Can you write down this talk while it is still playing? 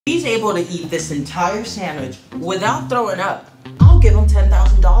He's able to eat this entire sandwich without throwing up. I'll give him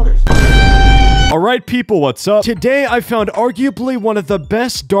 $10,000. Alright people, what's up? Today I found arguably one of the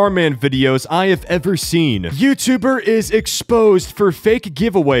best Dhar Mann videos I have ever seen. YouTuber is exposed for fake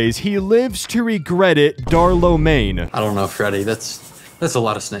giveaways. He lives to regret it, Dhar Mann. I don't know, Freddy. That's a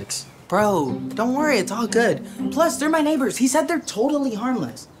lot of snakes. Bro, don't worry, it's all good. Plus, they're my neighbors. He said they're totally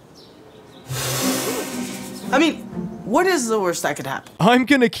harmless. I mean, what is the worst that could happen? I'm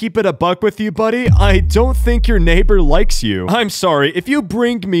gonna keep it a buck with you, buddy. I don't think your neighbor likes you. I'm sorry, if you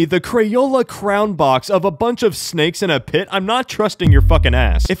bring me the Crayola crown box of a bunch of snakes in a pit, I'm not trusting your fucking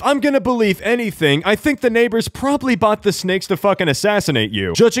ass. If I'm gonna believe anything, I think the neighbors probably bought the snakes to fucking assassinate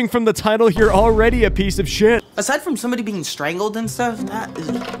you. Judging from the title, you're already a piece of shit. Aside from somebody being strangled and stuff, that is...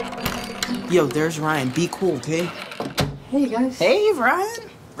 Yo, there's Ryan. Be cool, okay? Hey, guys. Hey, Ryan.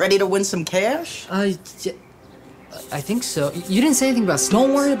 Ready to win some cash? I think so. You didn't say anything about snakes.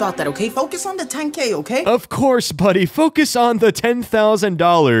 Don't worry about that, okay? Focus on the 10K, okay? Of course, buddy. Focus on the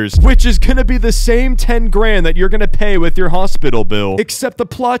 $10,000, which is gonna be the same 10 grand that you're gonna pay with your hospital bill. Except the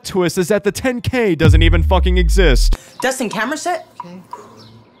plot twist is that the 10K doesn't even fucking exist. Destin, camera set? Okay.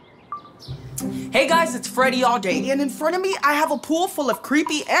 Hey guys, it's Freddy all day, and in front of me, I have a pool full of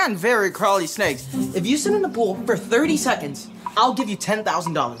creepy and very crawly snakes. If you sit in the pool for 30 seconds, I'll give you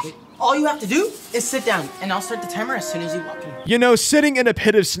 $10,000. All you have to do is sit down, and I'll start the timer as soon as you walk in. You know, sitting in a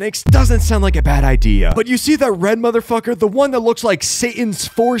pit of snakes doesn't sound like a bad idea. But you see that red motherfucker, the one that looks like Satan's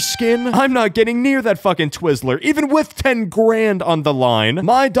foreskin? I'm not getting near that fucking Twizzler, even with 10 grand on the line.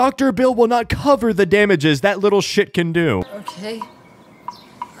 My doctor bill will not cover the damages that little shit can do. Okay.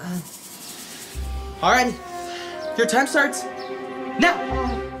 Alrighty, your time starts now.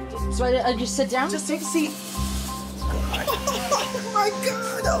 So I just sit down? Just take a seat. Oh my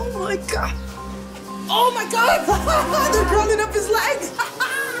god, oh my god. Oh my god, they're crawling up his legs.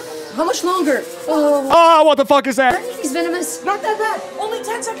 How much longer? Oh, what the fuck is that? Are any of these venomous? Not that bad, only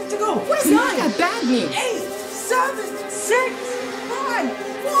 10 seconds to go. What does not that bad mean? 8, 7, 6, 5,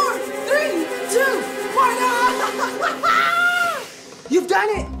 4, 3, 2, 1. You've done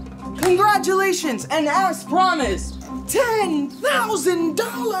it. Congratulations, and as promised,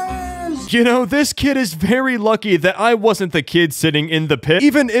 $10,000! You know, this kid is very lucky that I wasn't the kid sitting in the pit.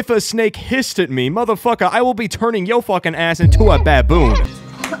 Even if a snake hissed at me, motherfucker, I will be turning your fucking ass into a baboon.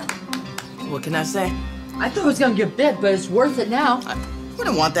 What can I say? I thought it was gonna get bit, but it's worth it now. I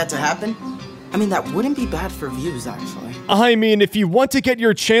wouldn't want that to happen. I mean, that wouldn't be bad for views, actually. I mean, if you want to get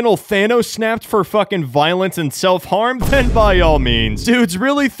your channel Thanos snapped for fucking violence and self-harm, then by all means. Dude's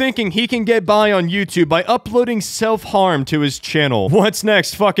really thinking he can get by on YouTube by uploading self-harm to his channel. What's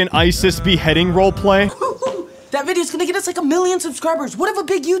next, fucking ISIS beheading roleplay? That video's gonna get us like 1 million subscribers. What if a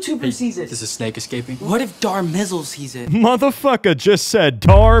big YouTuber sees it? Is a snake escaping? What if Dhar Mizzle sees it? Motherfucker just said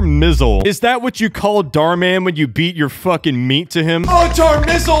Dhar Mizzle. Is that what you call Dhar Mann when you beat your fucking meat to him? Oh, Dhar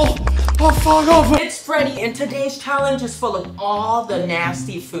Mizzle! Oh, fuck off! It's Freddy, and today's challenge is full of all the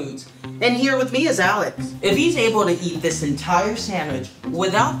nasty foods. And here with me is Alex. If he's able to eat this entire sandwich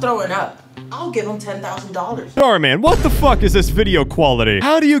without throwing up, I'll give him $10,000. Dhar Mann, what the fuck is this video quality?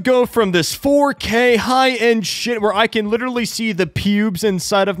 How do you go from this 4K high-end shit where I can literally see the pubes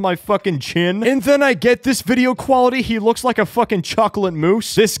inside of my fucking chin, and then I get this video quality, he looks like a fucking chocolate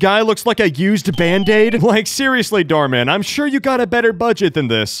mousse? This guy looks like a used Band-Aid? Like, seriously, Dhar Mann, I'm sure you got a better budget than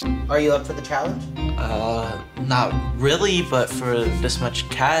this. Are you up for the challenge? Not really, but for this much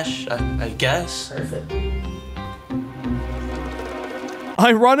cash, I guess. Perfect.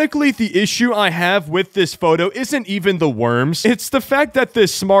 Ironically, the issue I have with this photo isn't even the worms. It's the fact that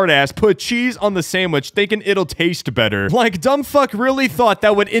this smartass put cheese on the sandwich thinking it'll taste better. Like, dumb fuck really thought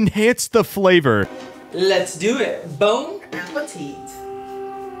that would enhance the flavor. Let's do it. Bon appetit.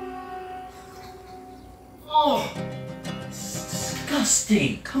 Oh,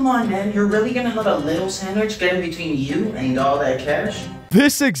 disgusting. Come on, man. You're really gonna let a little sandwich get in between you and all that cash?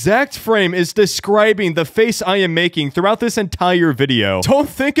 This exact frame is describing the face I am making throughout this entire video. Don't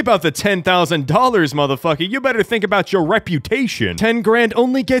think about the $10,000, motherfucker. You better think about your reputation. 10 grand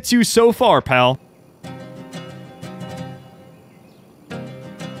only gets you so far, pal.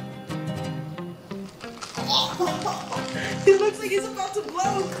 He looks like he's about to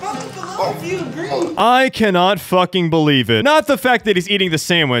blow. Comment below if you agree. I cannot fucking believe it. Not the fact that he's eating the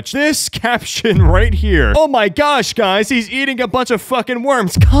sandwich. This caption right here. Oh my gosh, guys, he's eating a bunch of fucking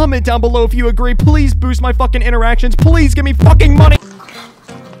worms. Comment down below if you agree. Please boost my fucking interactions. Please give me fucking money.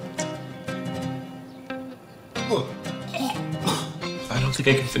 I don't think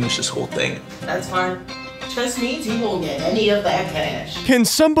I can finish this whole thing. That's fine. Just means he won't get any of that cash. Can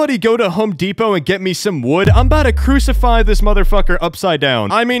somebody go to Home Depot and get me some wood? I'm about to crucify this motherfucker upside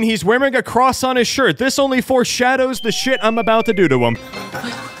down. I mean, he's wearing a cross on his shirt. This only foreshadows the shit I'm about to do to him.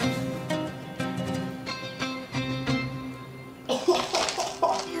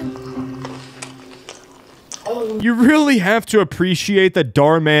 You really have to appreciate the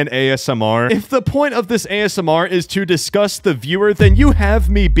Dhar Mann ASMR. If the point of this ASMR is to disgust the viewer, then you have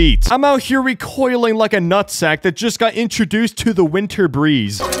me beat. I'm out here recoiling like a nutsack that just got introduced to the winter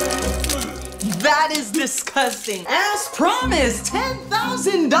breeze. That is disgusting. As promised,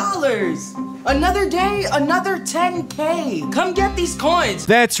 $10,000. Another day, another 10K. Come get these coins.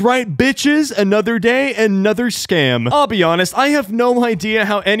 That's right, bitches. Another day, another scam. I'll be honest, I have no idea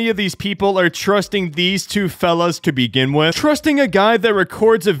how any of these people are trusting these two fellas to begin with. Trusting a guy that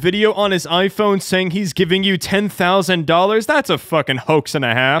records a video on his iPhone saying he's giving you $10,000, that's a fucking hoax and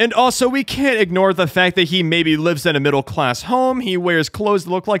a half. And also, we can't ignore the fact that he maybe lives in a middle-class home, he wears clothes that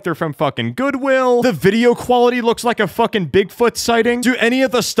look like they're from fucking Goodwill, the video quality looks like a fucking Bigfoot sighting. Do any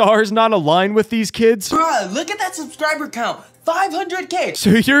of the stars not align with these kids? Bruh, look at that subscriber count. 500K.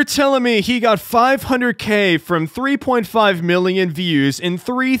 So you're telling me he got 500K from 3.5 million views in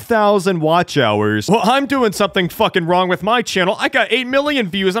 3,000 watch hours? Well, I'm doing something fucking wrong with my channel. I got 8 million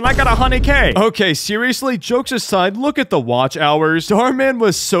views and I got 100K. Okay, seriously, jokes aside, look at the watch hours. Dhar Mann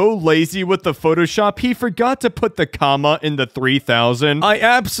was so lazy with the Photoshop, he forgot to put the comma in the 3,000. I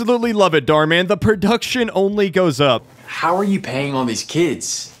absolutely love it, Dhar Mann. The production only goes up. How are you paying all these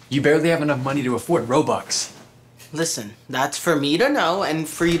kids? You barely have enough money to afford Robux. Listen, that's for me to know and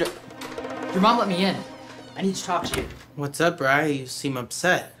for you to... Your mom let me in. I need to talk to you. What's up, Bri? You seem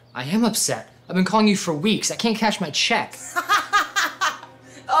upset. I am upset. I've been calling you for weeks. I can't cash my check.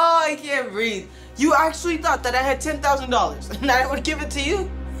 Oh, I can't breathe. You actually thought that I had $10,000 and I would give it to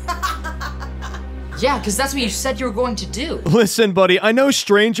you? Yeah, because that's what you said you were going to do. Listen, buddy, I know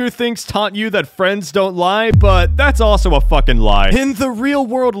Stranger Things taught you that friends don't lie, but that's also a fucking lie. In the real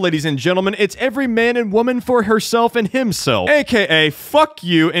world, ladies and gentlemen, it's every man and woman for herself and himself. AKA, fuck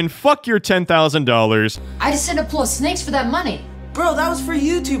you and fuck your $10,000. I just sent a pool of snakes for that money. Bro, that was for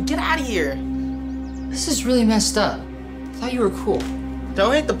YouTube. Get out of here. This is really messed up. I thought you were cool.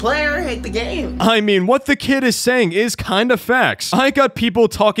 Don't hate the player, hate the game. I mean, what the kid is saying is kind of facts. I got people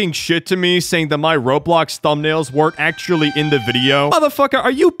talking shit to me saying that my Roblox thumbnails weren't actually in the video. Motherfucker, are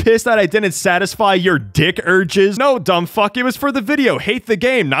you pissed that I didn't satisfy your dick urges? No, dumb fuck, it was for the video. Hate the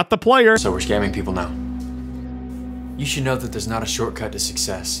game, not the player. So we're scamming people now. You should know that there's not a shortcut to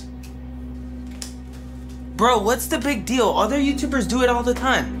success. Bro, what's the big deal? Other YouTubers do it all the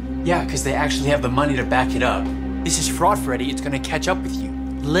time. Yeah, because they actually have the money to back it up. This is fraud, Freddy. It's gonna catch up with you.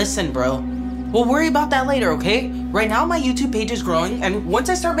 Listen, bro. We'll worry about that later, okay? Right now, my YouTube page is growing, and once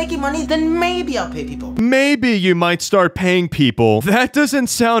I start making money, then maybe I'll pay people. Maybe you might start paying people. That doesn't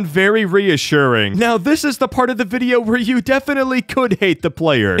sound very reassuring. Now, this is the part of the video where you definitely could hate the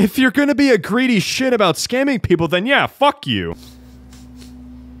player. If you're gonna be a greedy shit about scamming people, then yeah, fuck you.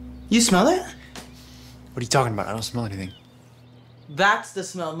 You smell it? What are you talking about? I don't smell anything. That's the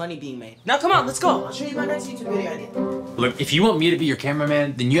smell of money being made. Now come on, let's go. I'll show you my next YouTube video idea. Look, if you want me to be your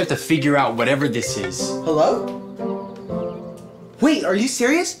cameraman, then you have to figure out whatever this is. Hello? Wait, are you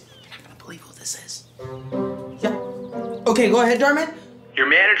serious? You're not gonna believe who this is. Yeah. Okay, go ahead, Dhar Mann. Your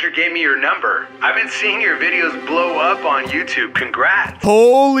manager gave me your number. I've been seeing your videos blow up on YouTube. Congrats.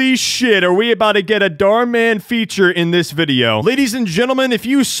 Holy shit, are we about to get a Dhar Mann feature in this video? Ladies and gentlemen, if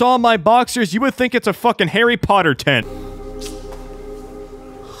you saw my boxers, you would think it's a fucking Harry Potter tent.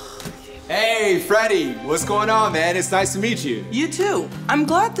 Hey, Freddy, what's going on, man? It's nice to meet you. You too. I'm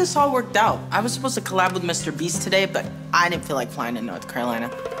glad this all worked out. I was supposed to collab with Mr. Beast today, but I didn't feel like flying to North Carolina.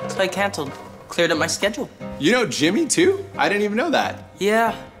 So I canceled. Cleared up my schedule. You know Jimmy, too? I didn't even know that.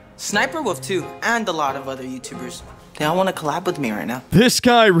 Yeah. Sniper Wolf, too. And a lot of other YouTubers. They all want to collab with me right now. This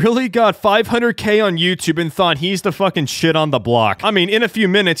guy really got 500K on YouTube and thought he's the fucking shit on the block. I mean, in a few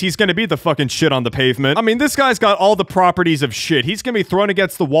minutes, he's gonna be the fucking shit on the pavement. I mean, this guy's got all the properties of shit. He's gonna be thrown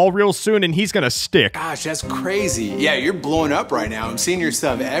against the wall real soon and he's gonna stick. Gosh, that's crazy. Yeah, you're blowing up right now. I'm seeing your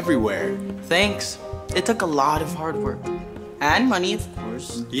stuff everywhere. Thanks. It took a lot of hard work. And money, of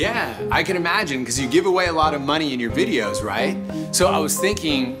course. Yeah, I can imagine, because you give away a lot of money in your videos, right? So I was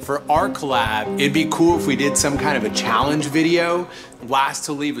thinking, for our collab, it'd be cool if we did some kind of a challenge video last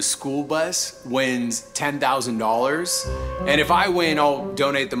to leave a school bus wins $10,000. And if I win, I'll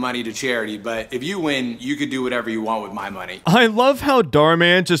donate the money to charity. But if you win, you could do whatever you want with my money. I love how Dhar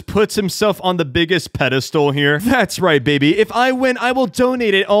Mann just puts himself on the biggest pedestal here. That's right, baby. If I win, I will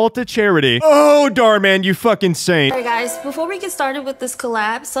donate it all to charity. Oh, Dhar Mann, you fucking saint. Alright guys, before we get started with this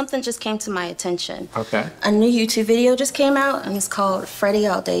collab, something just came to my attention. Okay. A new YouTube video just came out and it's called Freddie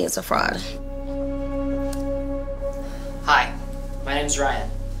All Day is a Fraud. Hi, my name's Ryan.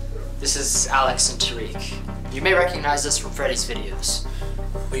 This is Alex and Tariq. You may recognize us from Freddy's videos.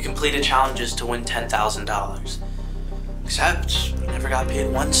 We completed challenges to win $10,000. Except we never got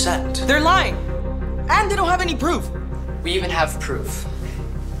paid 1 cent. They're lying. And they don't have any proof. We even have proof.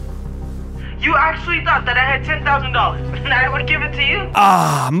 You actually thought that I had $10,000 and I would give it to you?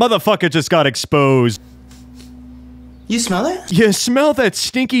 Ah, motherfucker just got exposed. You smell it? You smell that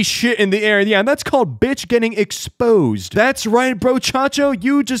stinky shit in the air. Yeah, that's called bitch getting exposed. That's right, bro Chacho.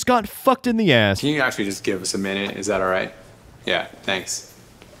 You just got fucked in the ass. Can you actually just give us a minute? Is that all right? Yeah, thanks.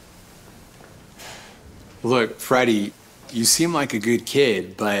 Look, Freddie, you seem like a good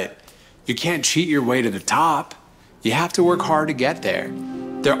kid, but you can't cheat your way to the top. You have to work hard to get there.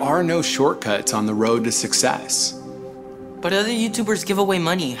 There are no shortcuts on the road to success. But other YouTubers give away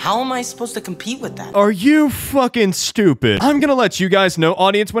money. How am I supposed to compete with that? Are you fucking stupid? I'm gonna let you guys know,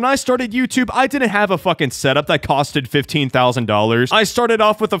 audience, when I started YouTube, I didn't have a fucking setup that costed $15,000. I started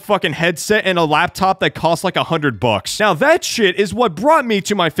off with a fucking headset and a laptop that cost like $100. Now that shit is what brought me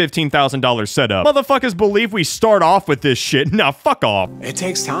to my $15,000 setup. Motherfuckers believe we start off with this shit. Nah, fuck off. It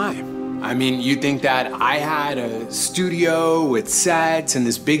takes time. I mean, you think that I had a studio with sets and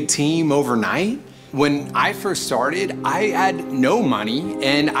this big team overnight? When I first started, I had no money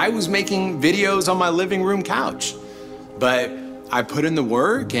and I was making videos on my living room couch. But I put in the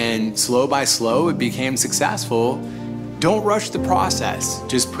work and slow by slow, it became successful. Don't rush the process.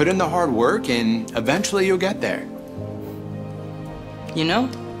 Just put in the hard work and eventually you'll get there. You know,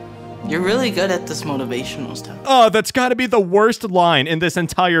 you're really good at this motivational stuff. Oh, that's gotta be the worst line in this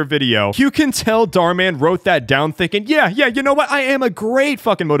entire video. You can tell Dhar Mann wrote that down thinking, yeah, you know what? I am a great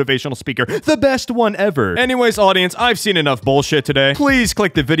fucking motivational speaker. The best one ever. Anyways, audience, I've seen enough bullshit today. Please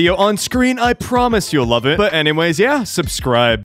click the video on screen. I promise you'll love it. But anyways, yeah, subscribe.